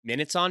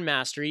Minutes on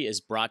Mastery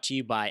is brought to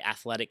you by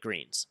Athletic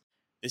Greens.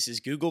 This is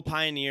Google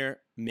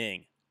pioneer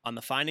Meng on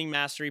the Finding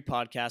Mastery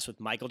podcast with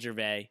Michael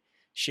Gervais,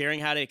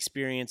 sharing how to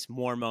experience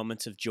more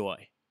moments of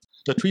joy.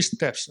 The 3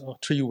 steps,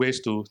 3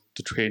 ways to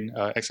train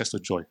access to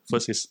joy.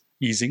 First is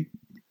easing.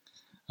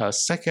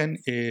 Second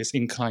is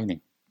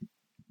inclining.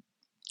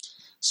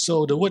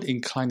 So the word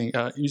inclining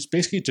is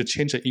basically to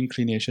change the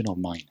inclination of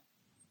mind.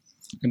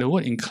 And the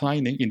word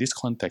inclining in this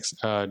context,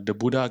 the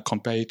Buddha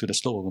compared it to the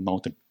slope of a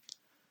mountain.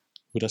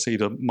 Buddha said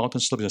the mountain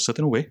slope is a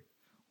certain way,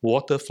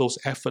 water flows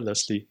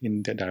effortlessly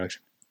in that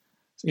direction.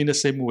 In the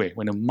same way,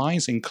 when the mind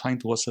is inclined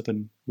towards a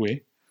certain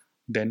way,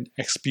 then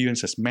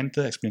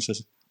mental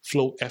experiences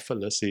flow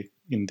effortlessly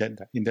in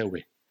that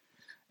way.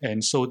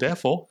 And so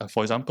therefore,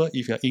 for example,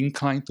 if you're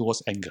inclined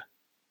towards anger,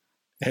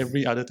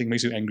 every other thing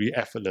makes you angry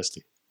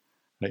effortlessly.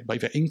 Right? But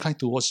if you're inclined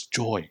towards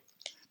joy,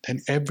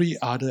 then every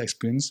other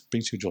experience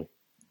brings you joy.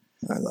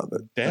 I love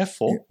it.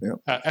 Therefore,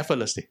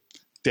 effortlessly.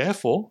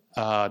 Therefore,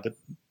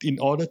 in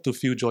order to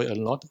feel joy a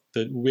lot,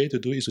 the way to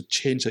do it is to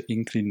change the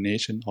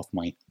inclination of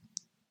mind.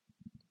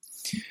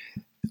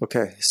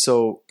 Okay,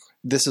 so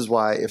this is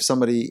why if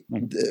somebody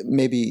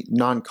maybe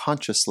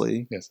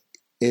non-consciously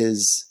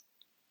is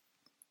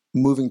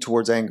moving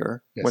towards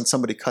anger, when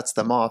somebody cuts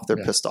them off, they're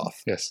pissed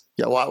off. Yes.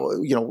 Yeah.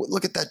 Well,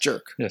 look at that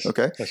jerk. Yes.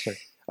 Okay. That's right.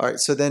 All right.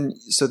 So then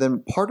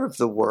part of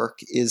the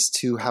work is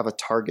to have a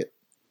target.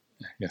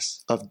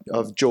 Yes.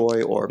 Of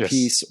joy or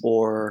peace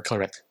or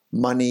correct.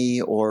 Money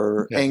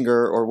or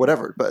anger or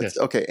whatever. But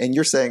okay. And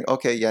you're saying,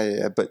 okay,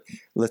 but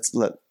let's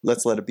let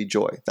it be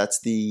joy. That's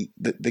the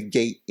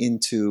gate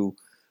into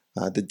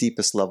the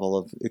deepest level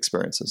of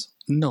experiences.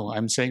 No,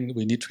 I'm saying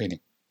we need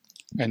training.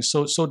 And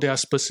so there are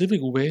specific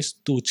ways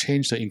to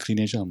change the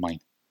inclination of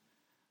mind.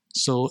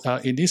 So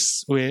in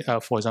this way,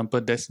 for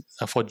example,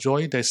 for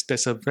joy,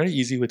 there's a very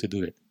easy way to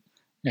do it.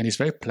 And it's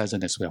very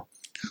pleasant as well,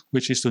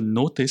 which is to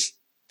notice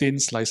thin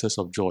slices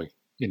of joy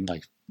in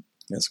life.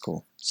 That's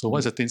cool. So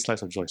what's a thin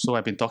slice of joy? So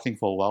I've been talking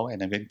for a while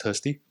and I'm getting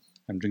thirsty.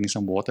 I'm drinking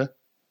some water.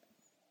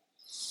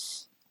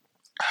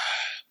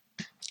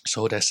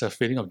 So there's a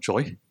feeling of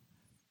joy.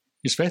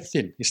 It's very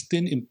thin. It's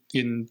thin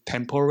in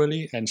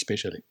temporally and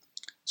spatially.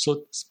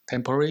 So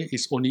temporally,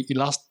 it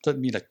lasted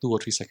me like 2 or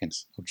 3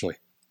 seconds of joy.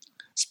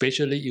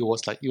 Spatially, it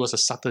was a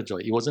subtle joy.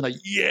 It wasn't like,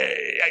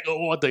 yay, I got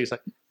water. It's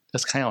like,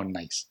 that's kind of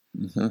nice,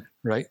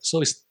 right? So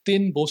it's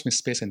thin both in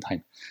space and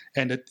time.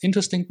 And the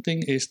interesting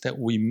thing is that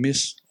we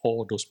miss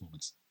all those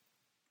moments,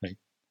 right?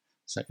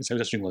 It's like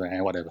just drink water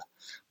and whatever.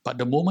 But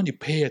the moment you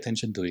pay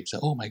attention to it, it's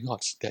like, oh my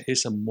God, there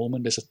is a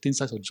moment, there's a thin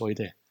slice of joy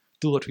there.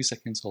 2 or 3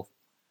 seconds of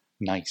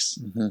nice.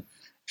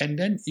 And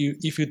then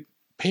if you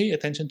pay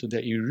attention to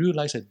that, you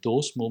realize that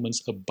those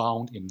moments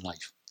abound in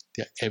life.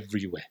 They're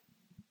everywhere,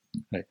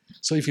 right?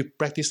 So if you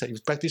practice that, you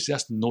practice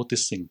just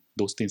noticing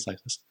those thin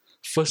slices,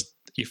 first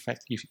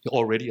effect, if you're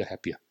already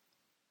happier.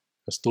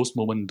 Because those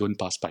moments don't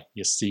pass by.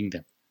 You're seeing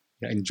them.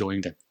 You're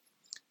enjoying them.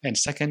 And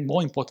second,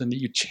 more importantly,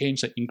 you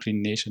change the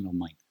inclination of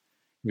mind.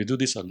 If you do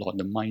this a lot,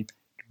 the mind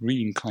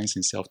re-inclines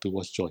itself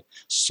towards joy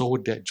so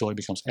that joy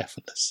becomes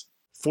effortless.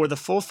 For the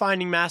full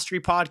Finding Mastery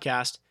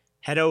podcast,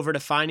 head over to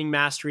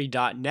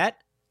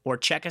findingmastery.net or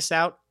check us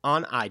out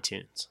on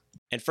iTunes.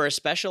 And for a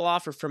special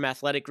offer from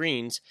Athletic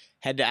Greens,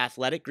 head to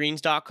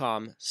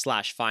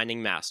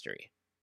athleticgreens.com/findingmastery.